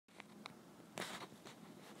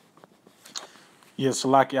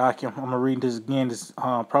Salaki Akim. I'm gonna read this again. This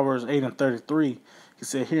Proverbs 8:33. He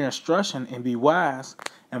said, "Hear instruction and be wise,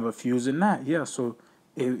 and refuse it not." Yeah. So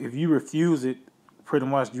if you refuse it, pretty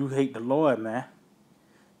much you hate the Lord, man.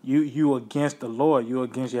 You against the Lord. You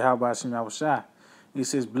against Yahweh Hashem Yahushua. He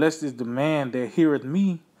says, "Blessed is the man that heareth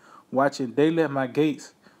me, watching daily at my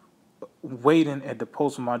gates, waiting at the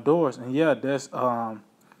posts of my doors." And yeah, that's the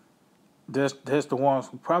ones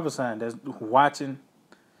who prophesying. That's watching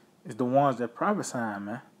is the ones that prophesying,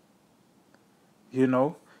 man. You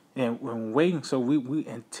know, and when waiting, so we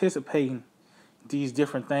anticipating these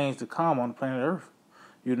different things to come on the planet Earth.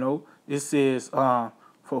 You know, it says, "For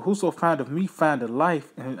whoso findeth me findeth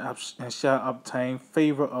life, and shall obtain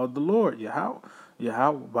favor of the Lord." Yahweh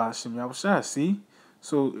Bashem Yahushua. See,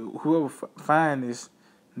 so whoever find this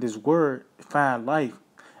word find life,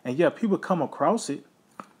 and yeah, people come across it.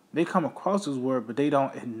 They come across this word, but they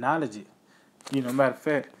don't acknowledge it. You know, matter of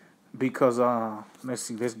fact, because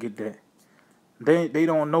let's get that. They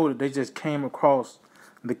don't know that they just came across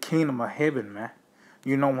the kingdom of heaven, man.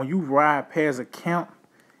 You know, when you ride past a camp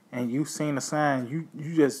and you seen a sign, you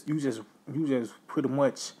just pretty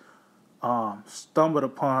much stumbled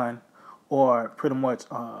upon or pretty much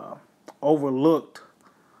overlooked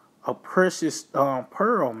a precious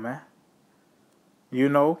pearl, man. You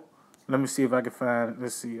know, let me see if I can find.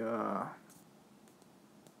 Let's see.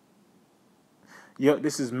 Yep,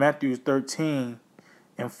 this is Matthew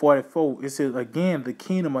 13:44. It says again, the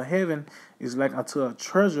kingdom of heaven is like unto a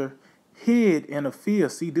treasure hid in a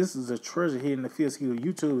field. See, this is a treasure hid in the field. See,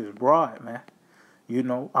 YouTube is broad, man. You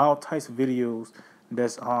know, all types of videos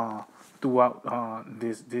that's throughout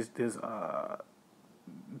this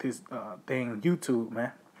thing YouTube,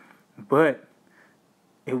 man. But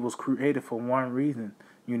it was created for one reason,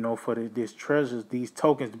 you know, for these treasures, these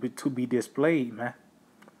tokens to be displayed, man.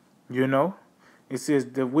 You know, it says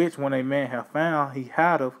the which when a man have found, he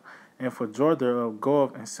hideth, and for joy thereof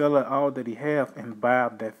goeth and selleth all that he hath and buy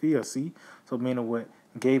up that field. See, so meaning what,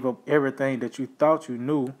 gave up everything that you thought you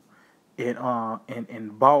knew,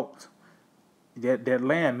 and bought that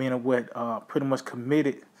land. Meaning what, pretty much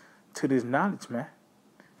committed to this knowledge, man.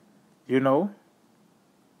 You know.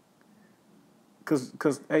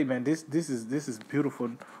 Cause hey man, this is beautiful,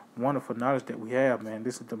 wonderful knowledge that we have, man.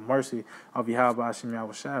 This is the mercy of Yahweh Hashem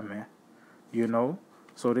Yahushua, man. You know,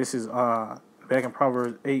 so this is back in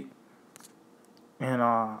Proverbs 8 and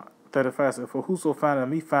 35 said, "For whoso findeth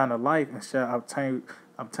me findeth life, and shall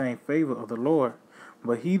obtain favor of the Lord.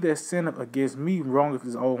 But he that sinneth against me wrongeth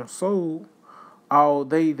his own soul. All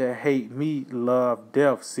they that hate me love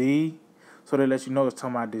death." See, so they let you know it's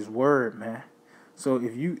talking about this word, man. So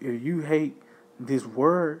if you hate this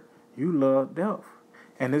word, you love death.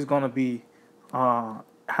 And it's gonna be how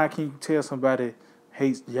can you tell somebody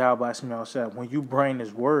hates Yahweh Hashem Yahushua when you bring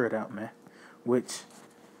this word out, man? Which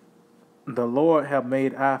the Lord have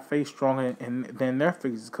made our faith stronger than their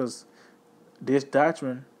faith, because this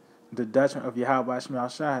doctrine, the doctrine of Yahweh Hashem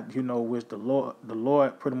Yahushua, you know, which the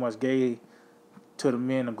Lord pretty much gave to the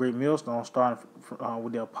men of Great Millstone, starting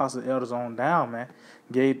with the apostle elders on down, man,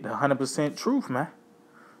 gave the 100% truth, man.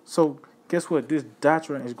 So guess what? This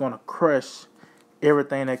doctrine is going to crush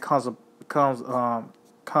everything that comes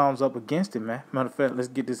up against it, man. Matter of fact, let's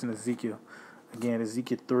get this in Ezekiel. Again,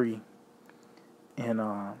 Ezekiel 3. And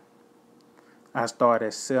I start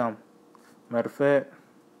at 7. Matter of fact,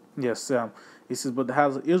 yes, 7. It says, "But the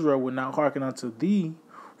house of Israel would not hearken unto thee,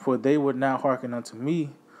 for they would not hearken unto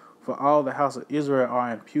me. For all the house of Israel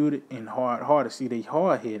are imputed and hard-hearted." See, they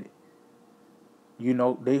hard-headed. You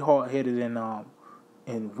know, they hard-headed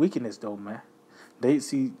in wickedness, though, man. They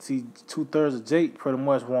see 2/3 of Jake pretty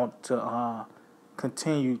much want to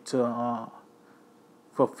continue to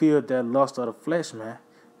fulfill that lust of the flesh, man.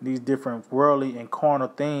 These different worldly and carnal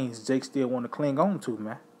things Jake still want to cling on to,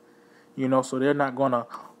 man. You know, so they're not going to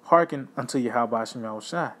hearken unto Yahweh Hashem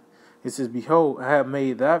Yahushua. It says, "Behold, I have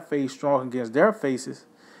made thy face strong against their faces,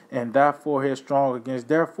 and thy forehead strong against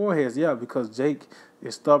their foreheads." Yeah, because Jake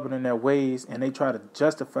is stubborn in their ways, and they try to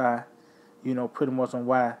justify, you know, pretty much on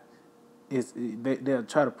why they'll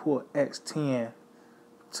try to pull Acts 10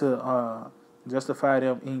 to justify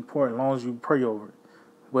them eating pork as long as you pray over it.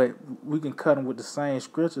 But we can cut them with the same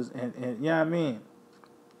scriptures, and yeah, I mean,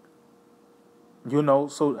 you know,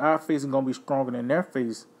 so our face is gonna be stronger than their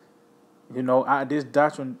face. You know, this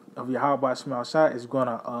doctrine of Yahweh Hashem Yahushua is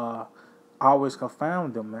gonna always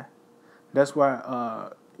confound them, man. That's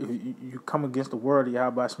why if you come against the word of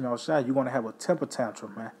Yahweh Hashem Yahushua, you're gonna have a temper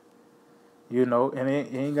tantrum, man. You know, and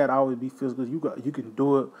it ain't got to always be physical. You can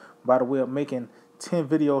do it by the way of making 10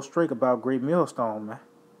 videos straight about Great Millstone, man.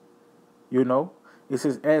 You know, it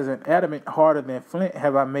says, "As an adamant harder than flint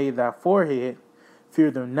have I made thy forehead.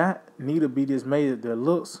 Fear them not, neither be dismayed at their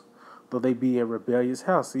looks, though they be a rebellious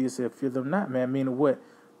house. See, it said, fear them not, man. Meaning what?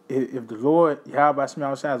 If the Lord, Yahweh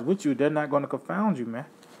Shema Shai, is with you, they're not going to confound you, man.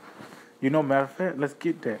 Matter of fact, let's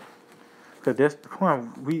get that. Because that's the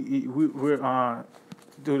point. We're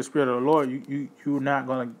through the Spirit of the Lord, you're not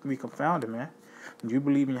going to be confounded, man. You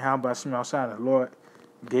believe in Yahweh Shema Shai, the Lord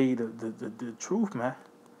gave the truth, man.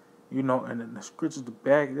 And the scriptures to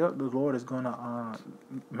back it up, the Lord is going to,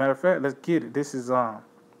 matter of fact, let's get it. This is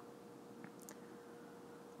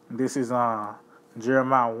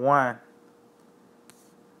Jeremiah 1,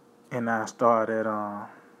 and I started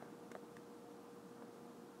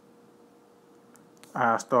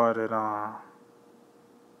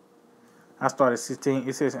 16.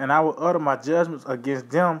 It says, and I will utter my judgments against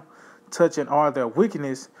them, touching all their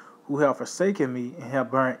wickedness, who have forsaken me and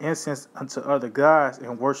have burned incense unto other gods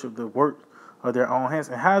and worshiped the work of their own hands.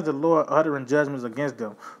 And how is the Lord uttering judgments against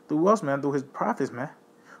them? Through us, man, through his prophets, man.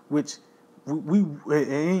 Which we it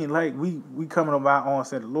ain't like we coming about on and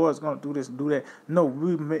saying the Lord's gonna do this and do that. No,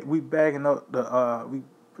 we backing up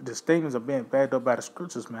the statements are being backed up by the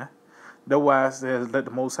scriptures, man. That's why it says, let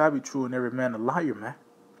the Most High be true and every man a liar, man.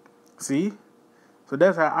 See? So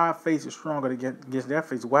that's how our faith is stronger against their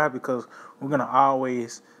faith. Why? Because we're going to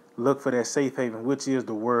always look for that safe haven, which is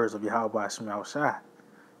the words of Yahweh Shema Shai.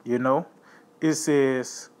 It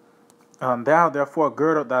says, thou therefore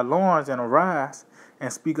gird up thy loins and arise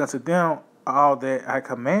and speak unto them all that I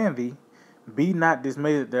command thee. Be not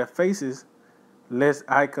dismayed at their faces, lest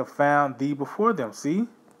I confound thee before them. See?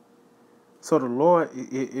 So the Lord,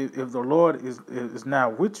 if the Lord is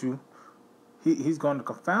not with you, he's going to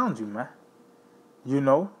confound you, man.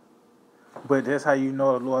 But that's how the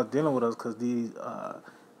Lord's dealing with us, because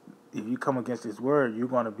if you come against his word, you're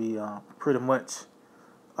going to be pretty much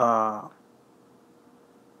confounded.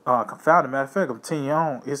 Matter of fact, continue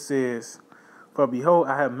on. It says, for behold,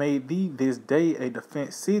 I have made thee this day a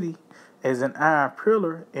defense city, as an iron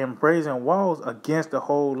pillar and brazen walls against the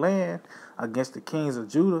whole land, against the kings of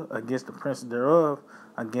Judah, against the princes thereof,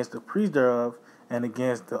 against the priests thereof, and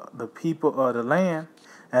against the people of the land.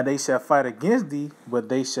 And they shall fight against thee, but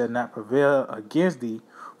they shall not prevail against thee.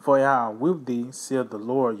 For I am with thee, saith the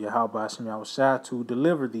Lord, Yahweh Shema Shai, to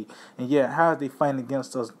deliver thee. And yet, how is they fighting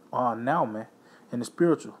against us now, man, in the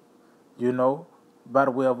spiritual? By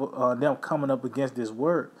the way of them coming up against this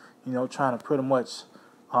word, trying to pretty much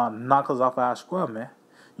knock us off our square, man.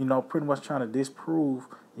 Pretty much trying to disprove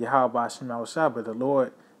Yahweh Shema Shai, but the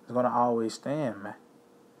Lord is going to always stand, man.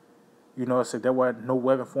 It said that way no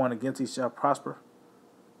weapon formed against thee shall prosper.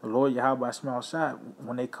 The Lord Yahweh Shema Shai,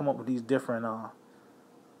 when they come up with these different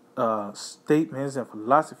statements and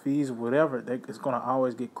philosophies or whatever, it's going to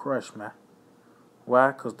always get crushed, man.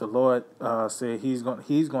 Why? Because the Lord said he's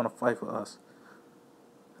going to fight for us.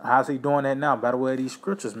 How's he doing that now? By the way of these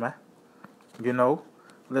scriptures, man.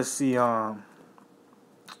 Let's see. Let's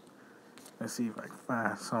see if I can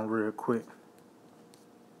find some real quick.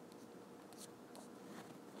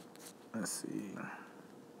 Let's see.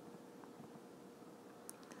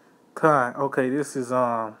 Okay, this is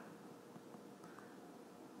Psalm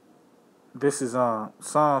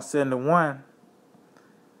 71.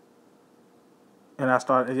 And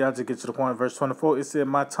y'all just get to the point, verse 24. It said,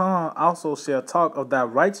 my tongue also shall talk of thy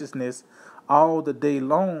righteousness all the day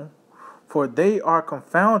long, for they are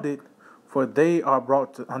confounded, for they are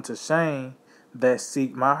brought unto shame that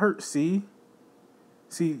seek my hurt. See,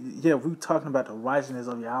 we're talking about the righteousness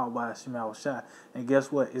of Yahweh Shema Shai. And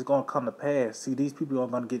guess what? It's going to come to pass. See, these people are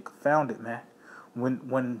going to get confounded, man,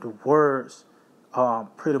 when the words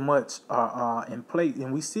pretty much are in play.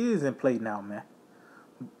 And we see it's in play now, man.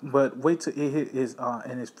 But wait till it is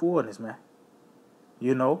in its fullness, man.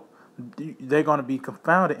 They're going to be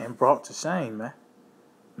confounded and brought to shame, man.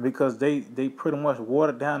 Because they pretty much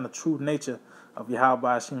watered down the true nature of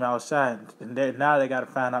Yahweh Shema Shai. And now they got to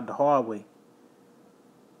find out the hard way.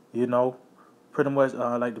 Pretty much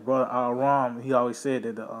like the brother Al-Ram, he always said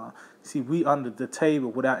that, see, we under the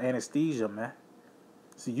table without anesthesia, man.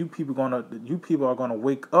 See, you people are gonna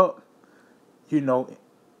wake up, during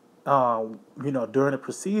the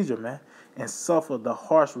procedure, man, and suffer the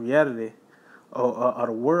harsh reality of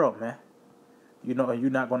the world, man. And you're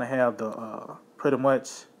not gonna have the pretty much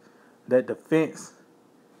that defense,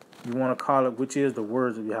 you want to call it, which is the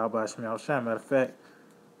words of Yahweh Shema Shai. Matter of fact,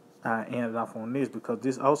 I ended off on this because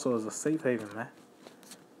this also is a safe haven, man.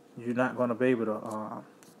 You're not going to be able to,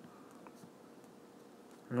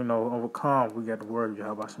 overcome. We got the word of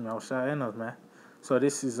Yahweh Shema Shai in us, man. So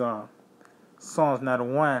this is Psalms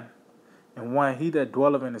 91 and 1. He that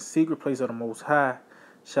dwelleth in the secret place of the Most High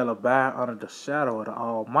shall abide under the shadow of the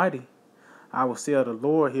Almighty. I will say of the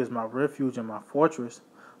Lord, He is my refuge and my fortress,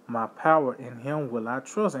 my power. In Him will I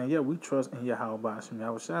trust. And yeah, we trust in Yahweh Hashem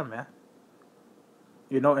Yahushua, man.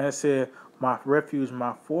 You know, and it said, my refuge,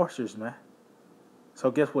 my fortress, man.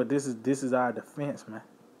 So guess what? This is our defense, man.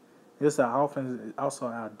 This is our offense, also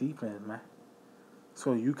our defense, man.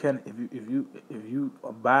 So you can, if you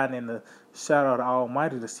abide in the shadow of the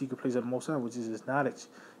Almighty, the secret place of the Most High, which is His knowledge,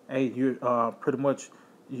 hey, you're pretty much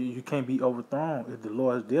you can't be overthrown if the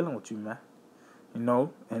Lord is dealing with you, man. You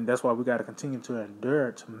know, and that's why we got to continue to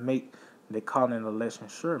endure to make the calling and election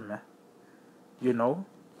sure, man. You know,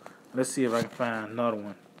 let's see if I can find another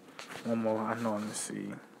one. One more. I know. Let's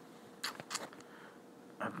see.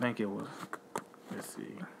 I think it was. Let's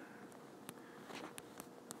see.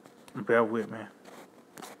 Bear with me.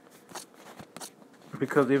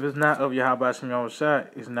 Because if it's not of Yahweh Hashem Yahushua,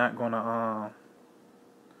 it's not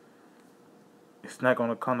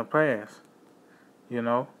gonna come to pass. You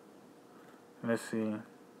know? Let's see.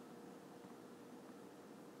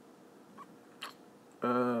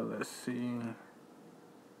 Let's see.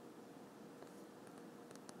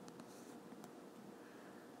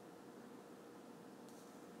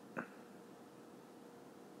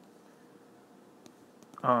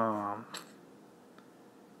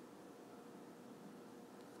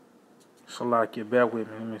 So like you bear with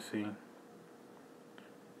me, let me see.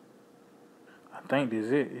 I think this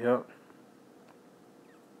is it, yep.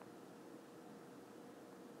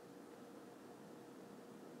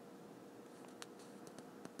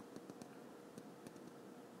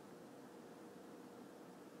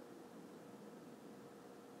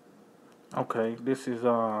 Okay, this is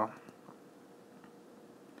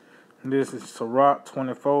Sirach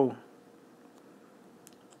 24.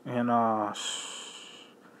 And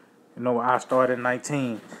you know, I started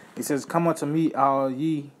 19. It says, come unto me, all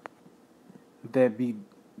ye that be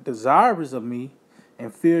desirous of me,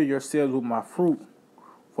 and fill yourselves with my fruit.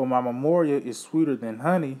 For my memorial is sweeter than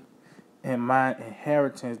honey, and my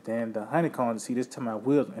inheritance than the honeycomb. See, this to my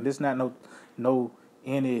wisdom. And this not no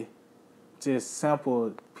any just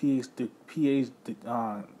simple PhD,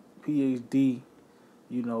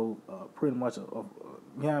 you know, pretty much, you know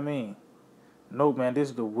what I mean? No, man, this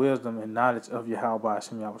is the wisdom and knowledge of Yahweh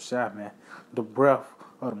Hashem Yahushua, man. The breath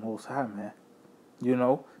of the Most High, man. You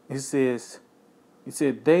know, it said,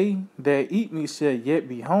 they that eat me shall yet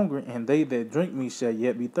be hungry, and they that drink me shall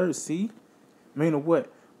yet be thirsty. See? Meaning what?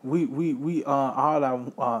 We all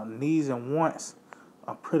our needs and wants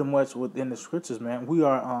are pretty much within the scriptures, man. We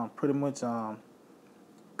are pretty much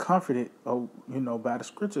comforted, you know, by the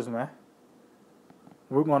scriptures, man.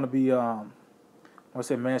 We're going to be I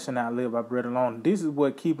say, man shall not live by bread alone. This is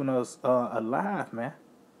what keeping us alive, man.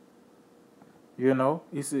 You know,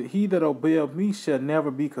 he said, he that obeyeth me shall never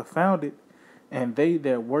be confounded, and they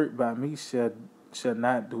that work by me shall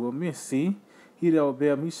not do amiss. See, he that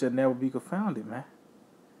obeyeth me shall never be confounded, man.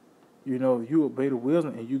 You know, if you obey the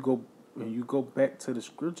wisdom and you go back to the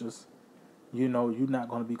scriptures, you know, you're not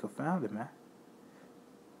going to be confounded, man.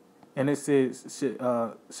 And it says,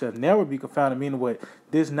 shall never be confounded, meaning what?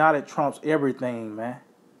 This knowledge trumps everything, man.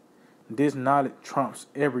 This knowledge trumps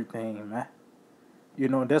everything, man. You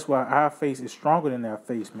know, that's why our face is stronger than their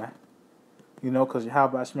face, man. You know, because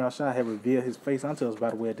Yahweh Hashem Yahushua have revealed His face unto us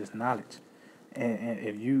by the way of this knowledge. And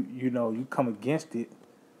if you know, you come against it,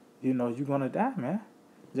 you know, you're going to die, man.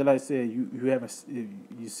 Just like I said, you haven't,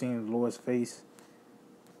 you seen the Lord's face,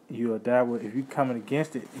 you'll die with. If you coming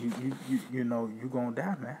against it, you know, you're going to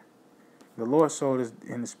die, man. The Lord showed us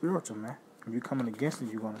in the spiritual, man. If you're coming against it,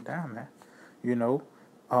 you're going to die, man. You know,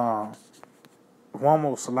 one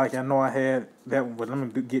more, so like I know I had that one, but let me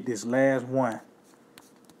get this last one.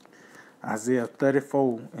 Isaiah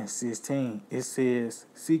 34:16. It says,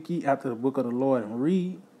 seek ye after the book of the Lord and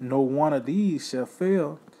read. No one of these shall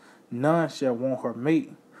fail. None shall want her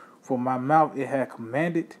mate. For my mouth it hath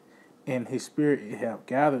commanded, and His spirit it hath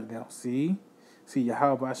gathered them. See,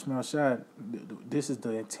 Yahweh Hashem Yahushua, this is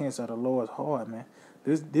the intent of the Lord's heart, man.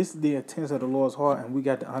 This is the intent of the Lord's heart, and we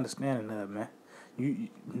got the understanding of it, man.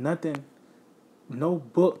 Nothing, no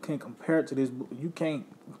book can compare to this book. You can't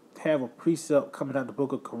have a precept coming out the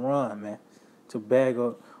book of Quran, man, to bag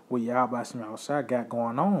up what Yahweh Hashem Yahushua got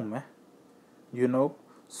going on, man. You know,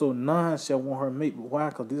 so none shall want her mate. But why?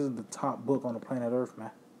 Because this is the top book on the planet Earth,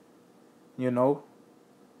 man. You know,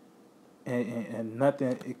 and nothing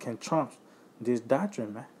it can trump this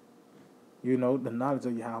doctrine, man. You know, the knowledge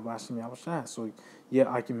of Yahweh Hashem Yahushua. So, yeah,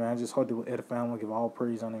 I can, man, I just hope they will edify and give all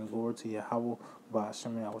praise, honor, and glory to Yahweh, by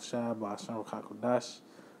Hashem Yahushua, by Hashem Rakakodash.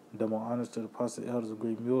 Double honors to the apostle elders of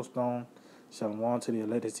Great Millstone. Shalom to the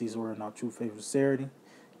elected word and our true faith and sincerity.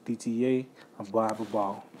 DTA, a Bible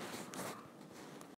ball.